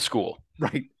 the school.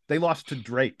 Right. They lost to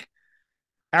Drake.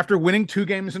 After winning 2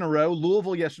 games in a row,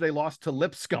 Louisville yesterday lost to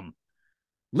Lipscomb.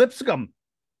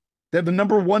 They're the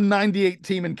number 198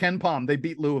 team in KenPom. They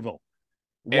beat Louisville.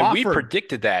 And Wofford, we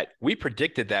predicted that. We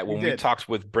predicted that when we talked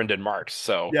with Brendan Marks.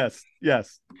 So yes.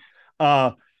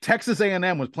 Texas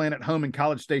A&M was playing at home in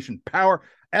College Station. Power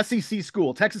SEC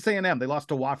school. Texas A&M. They lost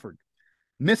to Wofford.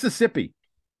 Mississippi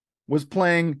was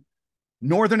playing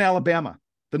Northern Alabama,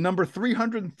 the number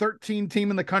 313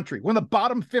 team in the country, one of the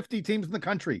bottom 50 teams in the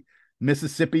country.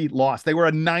 Mississippi lost. They were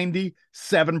a 97%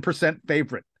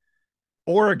 favorite.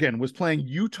 Oregon was playing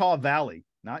Utah Valley,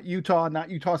 not Utah, not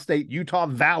Utah State, Utah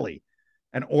Valley.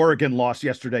 And Oregon lost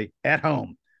yesterday at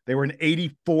home. They were an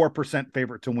 84%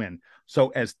 favorite to win. So,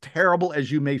 as terrible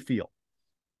as you may feel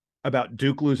about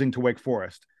Duke losing to Wake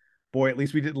Forest, boy, at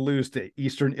least we didn't lose to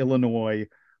Eastern Illinois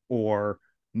or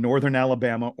Northern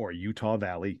Alabama or Utah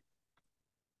Valley.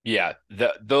 Yeah,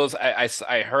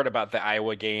 I heard about the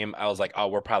Iowa game. I was like, oh,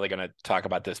 we're probably going to talk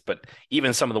about this, but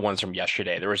even some of the ones from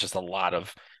yesterday, there was just a lot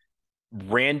of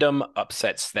random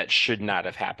upsets that should not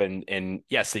have happened. And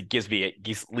yes, it gives me at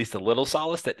least a little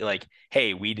solace that like,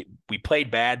 hey, we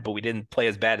played bad, but we didn't play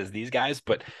as bad as these guys.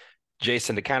 But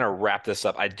Jason, to kind of wrap this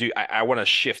up, I want to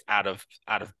shift out of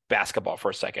basketball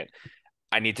for a second.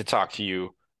 I need to talk to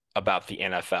you about the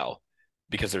NFL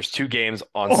because there's two games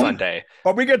on Sunday.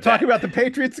 Are we going to talk about the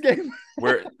Patriots game?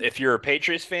 Where if you're a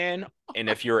Patriots fan and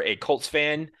if you're a Colts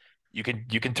fan, you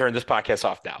can turn this podcast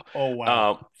off now. Oh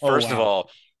wow! First of all,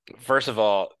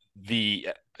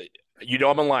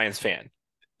 I'm a Lions fan.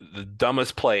 The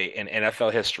dumbest play in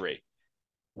NFL history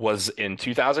was in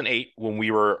 2008 when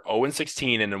we were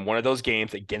 0-16, and in one of those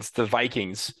games against the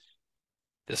Vikings.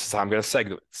 This is how I'm going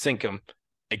to sink them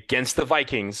against the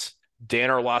Vikings. Dan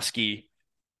Orlovsky,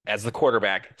 as the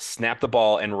quarterback, snapped the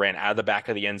ball and ran out of the back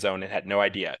of the end zone and had no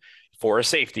idea for a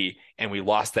safety, and we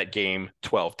lost that game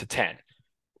 12-10.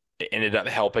 It ended up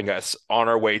helping us on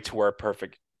our way to our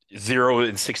perfect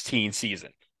 0-16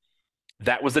 season.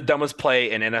 That was the dumbest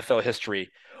play in NFL history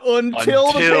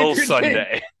until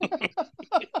Sunday.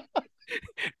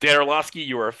 Dan Orlovsky,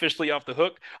 you are officially off the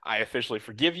hook. I officially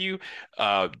forgive you.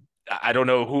 I don't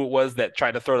know who it was that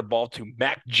tried to throw the ball to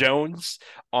Mac Jones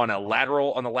on a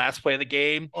lateral on the last play of the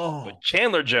game, but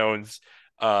Chandler Jones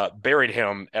buried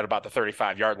him at about the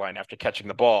 35-yard line after catching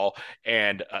the ball.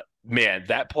 And man,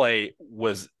 that play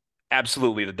was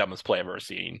absolutely the dumbest play I've ever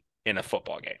seen in a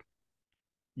football game.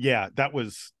 Yeah, that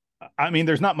was. I mean,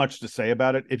 there's not much to say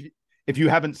about it. If you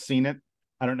haven't seen it,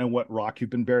 I don't know what rock you've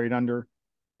been buried under,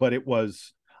 but it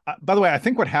was. By the way, I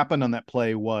think what happened on that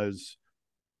play was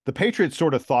the Patriots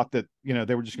sort of thought that,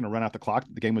 they were just going to run out the clock,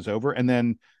 the game was over. And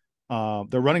then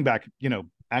the running back,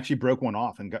 actually broke one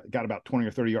off and got about 20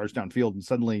 or 30 yards downfield. And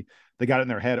suddenly they got it in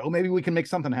their head. Oh, maybe we can make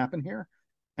something happen here.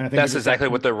 And I think that's exactly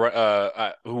what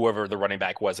the whoever the running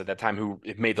back was at that time who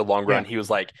made the long run. Yeah. He was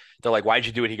like, they're like, why'd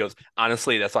you do it? He goes,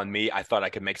 honestly, that's on me. I thought I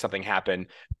could make something happen.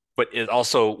 But it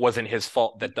also wasn't his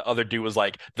fault that the other dude was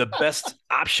like, the best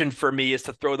option for me is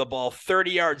to throw the ball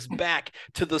 30 yards back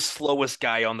to the slowest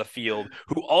guy on the field,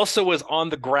 who also was on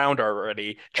the ground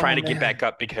already trying to get back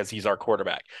up because he's our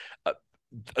quarterback.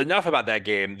 Enough about that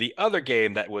game. The other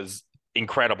game that was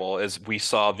incredible is we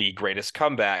saw the greatest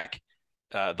comeback,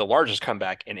 the largest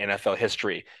comeback in NFL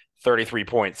history, 33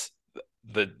 points.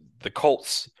 The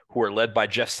Colts, who are led by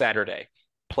Jeff Saturday,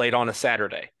 played on a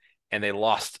Saturday, and they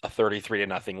lost a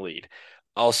 33-0 lead.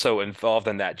 Also involved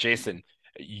in that, Jason,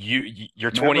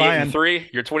 you're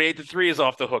 28-3. Your 28-3 is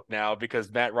off the hook now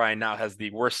because Matt Ryan now has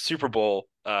the worst Super Bowl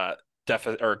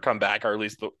deficit or comeback, or at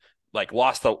least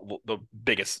lost the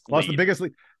biggest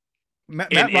lead.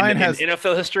 Matt Ryan has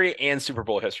NFL history and Super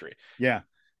Bowl history. Yeah,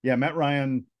 Matt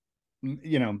Ryan.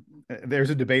 There's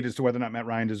a debate as to whether or not Matt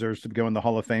Ryan deserves to go in the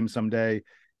Hall of Fame someday.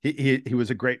 He was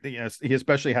a great. He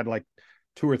especially had like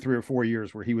 2 or 3 or 4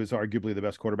 years where he was arguably the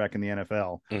best quarterback in the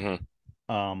NFL.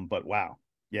 Mm-hmm. But wow,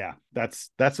 yeah, that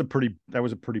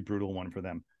was a pretty brutal one for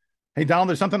them. Hey, Donald,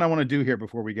 there's something I want to do here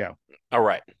before we go. All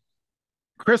right,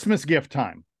 Christmas gift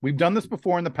time. We've done this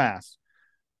before in the past.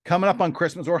 Coming up on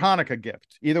Christmas or Hanukkah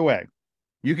gift. Either way,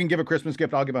 you can give a Christmas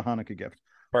gift. I'll give a Hanukkah gift.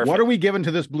 Perfect. What are we giving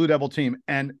to this Blue Devil team?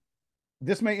 And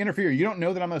this may interfere. You don't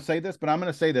know that I'm going to say this, but I'm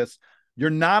going to say this.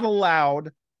 You're not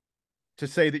allowed to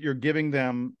say that you're giving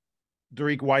them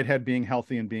Dariq Whitehead being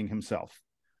healthy and being himself,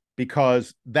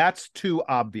 because that's too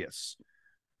obvious.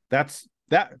 That's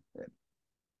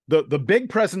the big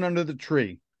present under the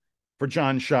tree for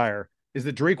Jon Scheyer is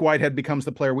that Dariq Whitehead becomes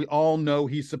the player we all know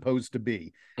he's supposed to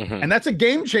be. Mm-hmm. And that's a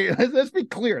game changer. Let's be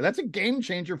clear. That's a game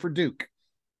changer for Duke.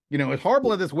 As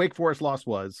horrible as this Wake Forest loss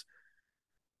was,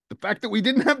 the fact that we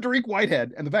didn't have Dariq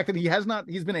Whitehead and the fact that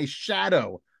he's been a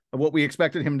shadow of what we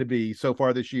expected him to be so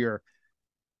far this year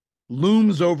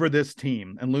looms over this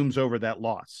team and looms over that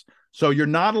loss. So you're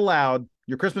not allowed,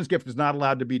 your Christmas gift is not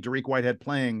allowed to be Dariq Whitehead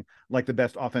playing like the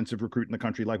best offensive recruit in the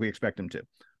country, like we expect him to.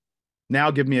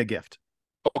 Now give me a gift.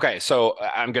 Okay, so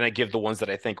I'm going to give the ones that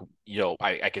I think,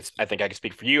 I think I can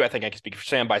speak for you. I think I can speak for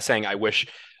Sam by saying I wish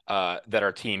that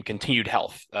our team continued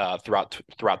health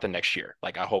throughout the next year.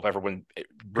 Like, I hope everyone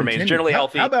remains generally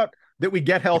healthy. How about that we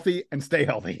get healthy and stay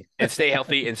healthy? And stay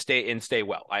healthy and stay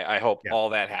well. I hope all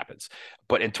that happens.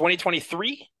 But in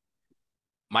 2023,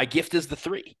 my gift is the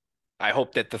 3. I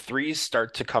hope that the threes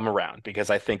start to come around because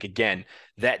I think, again,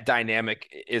 that dynamic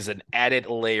is an added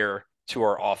layer to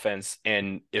our offense.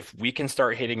 And if we can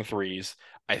start hitting threes,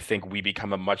 I think we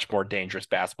become a much more dangerous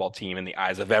basketball team in the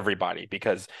eyes of everybody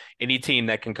because any team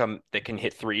that can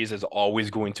hit threes is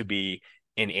always going to be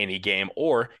in any game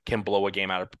or can blow a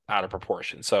game out of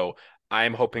proportion. So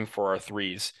I'm hoping for our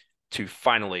threes to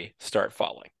finally start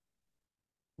falling.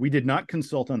 We did not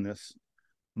consult on this.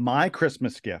 My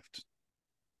Christmas gift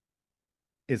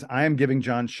is I am giving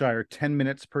Jon Scheyer 10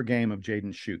 minutes per game of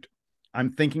Jaden Shoot.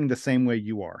 I'm thinking the same way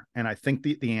you are. And I think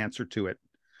the answer to it,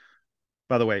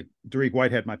 by the way, Dariq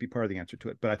Whitehead might be part of the answer to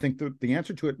it, but I think the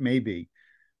answer to it may be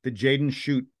that Jaden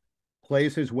Shoot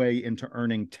plays his way into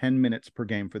earning 10 minutes per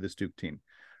game for this Duke team.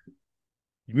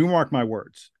 You mark my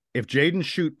words. If Jaden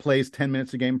Shoot plays 10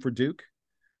 minutes a game for Duke,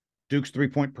 Duke's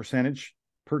 3-point percentage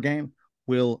per game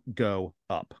will go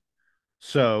up.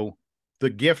 So the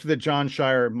gift that Jon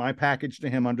Scheyer, my package to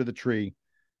him under the tree,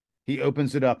 he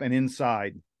opens it up and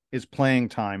inside is playing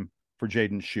time for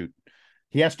Jaden Shoot.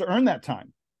 He has to earn that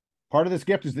time. Part of this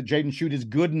gift is that Jaden Shoot is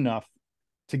good enough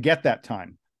to get that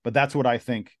time. But that's what I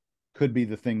think could be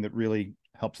the thing that really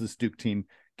helps this Duke team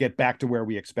get back to where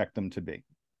we expect them to be.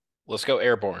 Let's go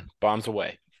airborne. Bombs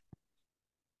away.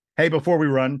 Hey, before we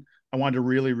run, I wanted to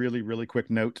really quick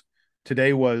note.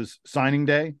 Today was signing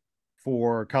day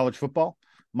for college football.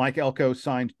 Mike Elko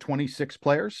signed 26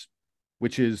 players,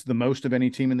 which is the most of any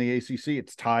team in the ACC.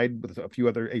 It's tied with a few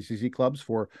other ACC clubs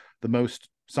for the most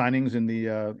signings in the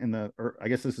I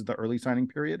guess this is the early signing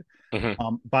period.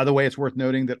 Mm-hmm. By the way, it's worth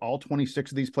noting that all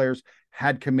 26 of these players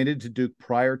had committed to Duke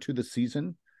prior to the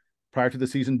season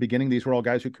beginning. These were all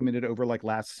guys who committed over like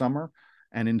last summer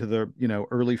and into the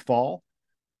early fall.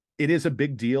 It is a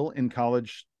big deal in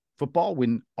college football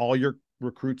when all your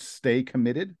recruits stay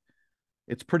committed.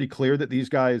 It's pretty clear that these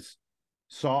guys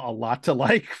saw a lot to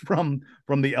like from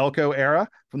the Elko era,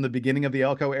 from the beginning of the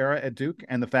Elko era at Duke,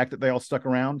 and the fact that they all stuck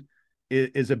around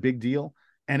is a big deal.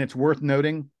 And it's worth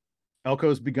noting,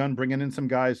 Elko's begun bringing in some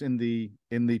guys in the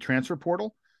transfer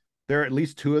portal. There are at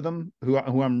least two of them who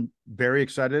I'm very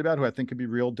excited about, who I think could be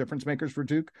real difference makers for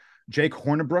Duke. Jake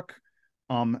Hornibrook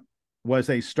was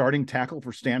a starting tackle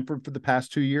for Stanford for the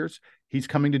past 2 years. He's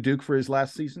coming to Duke for his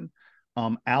last season.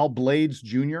 Al Blades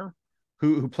Jr.,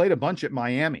 who played a bunch at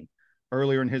Miami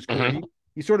earlier in his career. Mm-hmm.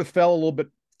 He sort of fell a little bit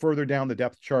further down the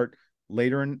depth chart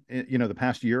later in the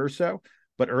past year or so.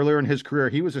 But earlier in his career,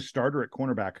 he was a starter at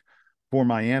cornerback for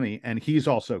Miami, and he's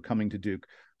also coming to Duke.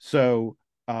 So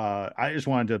I just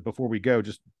wanted to, before we go,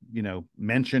 just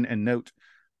mention and note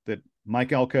that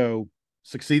Mike Elko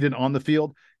succeeded on the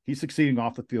field. He's succeeding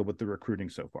off the field with the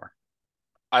recruiting so far.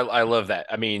 I love that.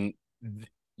 I mean,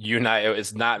 you and I,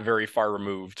 it's not very far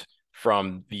removed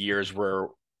from the years where,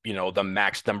 the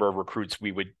max number of recruits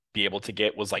we would be able to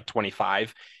get was like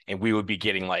 25, and we would be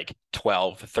getting like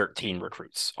 12, 13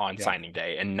 recruits on signing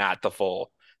day and not the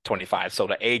full 25. So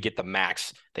to get the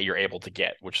max that you're able to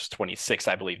get, which is 26,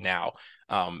 I believe now.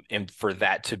 And for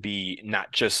that to be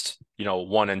not just,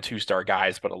 1 and 2 star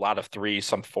guys, but a lot of 3,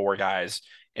 some 4 guys,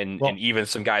 and even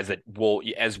some guys that will,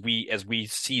 as we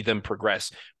see them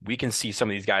progress, we can see some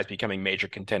of these guys becoming major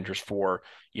contenders for,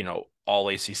 all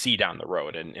ACC down the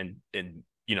road and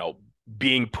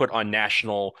being put on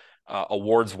national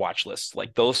awards watch lists.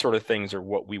 Like those sort of things are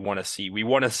what we want to see. We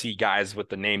want to see guys with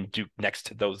the name Duke next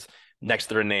to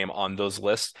their name on those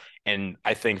lists. And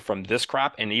I think from this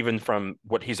crop and even from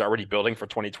what he's already building for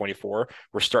 2024,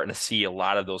 we're starting to see a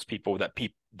lot of those people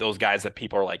those guys that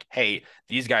people are like, hey,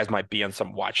 these guys might be on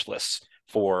some watch lists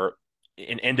for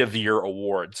an end of the year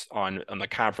awards on the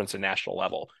conference and national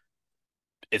level.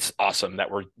 It's awesome that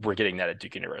we're getting that at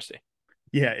Duke University.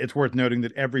 Yeah, it's worth noting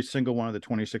that every single one of the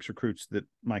 26 recruits that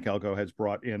Mike Elko has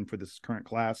brought in for this current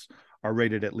class are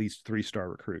rated at least 3-star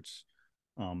recruits.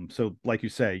 So like you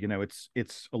say,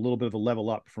 it's a little bit of a level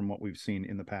up from what we've seen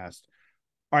in the past.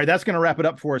 All right, that's going to wrap it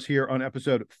up for us here on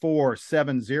episode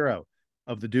 470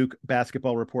 of the Duke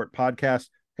Basketball Report podcast.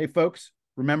 Hey, folks,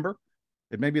 remember,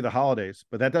 it may be the holidays,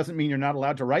 but that doesn't mean you're not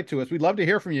allowed to write to us. We'd love to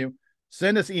hear from you.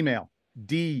 Send us email,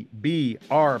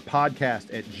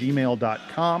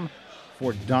 dbrpodcast@gmail.com.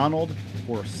 For Donald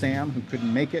or Sam, who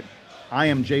couldn't make it, I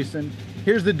am Jason.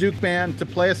 Here's the Duke Band to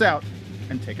play us out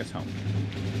and take us home.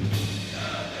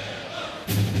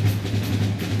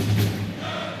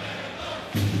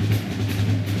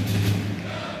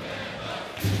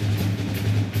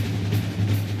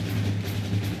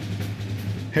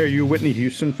 Hey, are you a Whitney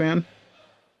Houston fan?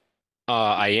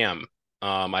 I am.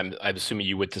 I'm assuming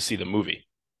you went to see the movie.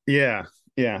 Yeah.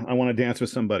 I Want to Dance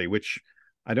with Somebody, which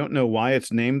I don't know why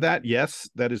it's named that. Yes,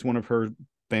 that is one of her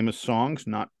famous songs,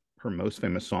 not her most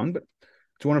famous song, but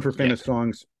It's one of her Yeah, famous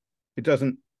songs. It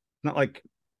doesn't, not like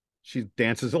she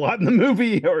dances a lot in the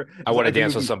movie, or I Want to like the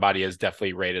Dance with movie. Somebody is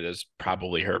definitely rated as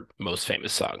probably her most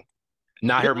famous song.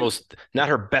 Really? Not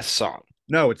her best song.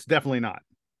 No, it's definitely not.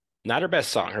 Not her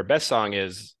best song. Her best song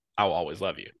is "I'll Always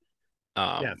Love You."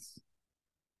 Um, Yes,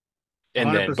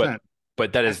 and then, 100%.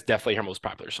 but that is definitely her most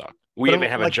popular song. We But even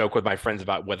have a like, joke with my friends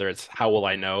about whether it's "How Will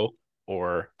I Know"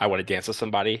 or "I Want to Dance with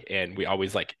Somebody," and we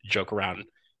always like joke around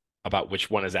about which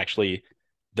one is actually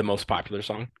the most popular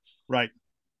song. right.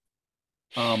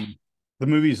 Um, the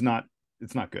movie's not.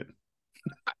 It's not good.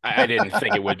 I didn't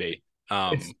think it would be.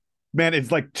 It's man,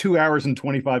 it's like 2 hours and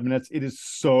 25 minutes. It is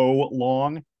so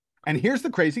long. And here's the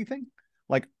crazy thing: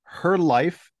 like her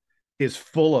life is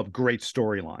full of great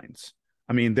storylines.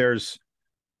 I mean, there's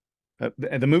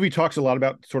the movie talks a lot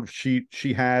about sort of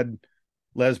she had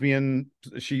lesbian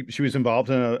she was involved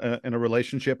in a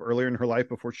relationship earlier in her life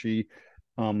before she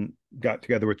got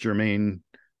together with Jermaine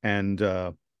and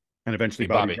eventually Big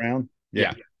Bobby Bobby. Brown.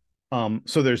 Yeah. Yeah.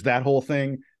 So there's that whole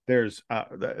thing. There's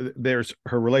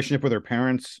her relationship with her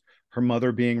parents, her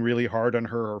mother being really hard on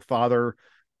her, her father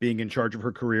being in charge of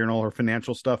her career and all her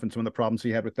financial stuff and some of the problems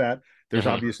he had with that. There's Hmm.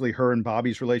 obviously her and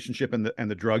Bobby's relationship and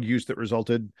the drug use that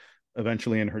resulted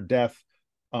eventually in her death.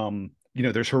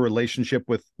 There's her relationship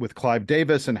with Clive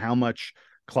Davis and how much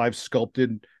Clive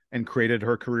sculpted and created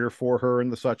her career for her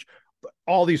and the such.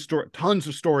 All these tons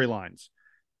of storylines,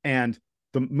 and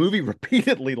the movie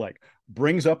repeatedly like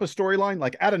brings up a storyline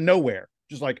like out of nowhere,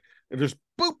 just like if there's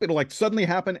boop, it'll like suddenly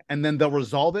happen, and then they'll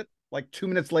resolve it like 2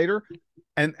 minutes later,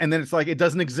 and then it's like it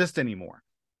doesn't exist anymore.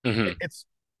 Hmm.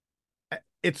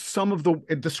 It's some of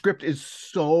the script is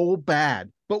so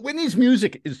bad, but Whitney's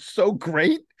music is so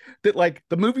great that like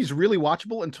the movie's really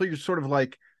watchable until you're sort of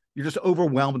like you're just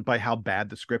overwhelmed by how bad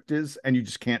the script is and you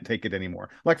just can't take it anymore.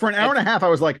 Like for an hour And and a half I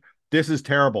was like, this is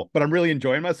terrible, but I'm really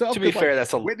enjoying myself to be because like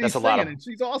fair, Whitney's a lot singing of and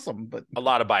she's awesome. But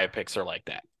biopics are like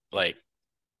that. Like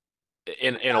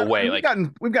in a and way, we've like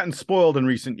gotten spoiled in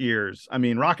recent years. I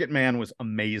mean, Rocket Man was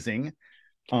amazing.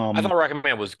 I um thought Rocket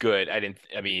Man was good. I didn't.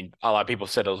 I mean, a lot of people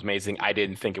said it was amazing. I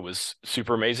didn't think it was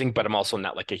super amazing, but I'm also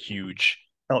not like a huge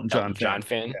Elton John Elton John fan.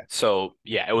 fan. Yeah. So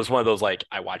yeah, it was one of those like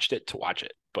I watched it to watch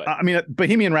it. But I mean,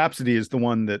 Bohemian Rhapsody is the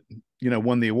one that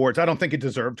won the awards. I don't think it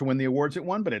deserved to win the awards it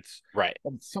won, but right,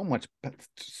 it's so much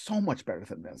better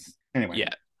than this. Anyway, yeah,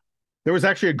 there was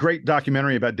actually a great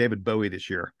documentary about David Bowie this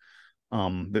year,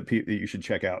 that you should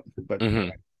check out. But hmm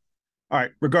anyway, all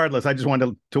right. Regardless, I just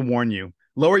wanted to warn you.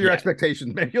 Lower your yeah.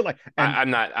 expectations. Maybe you're like,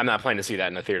 and I'm not planning to see that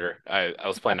in the theater. I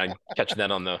was planning on catching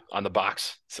that on the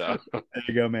box. So there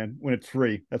you go, man. When it's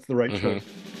free, that's the right hmm choice.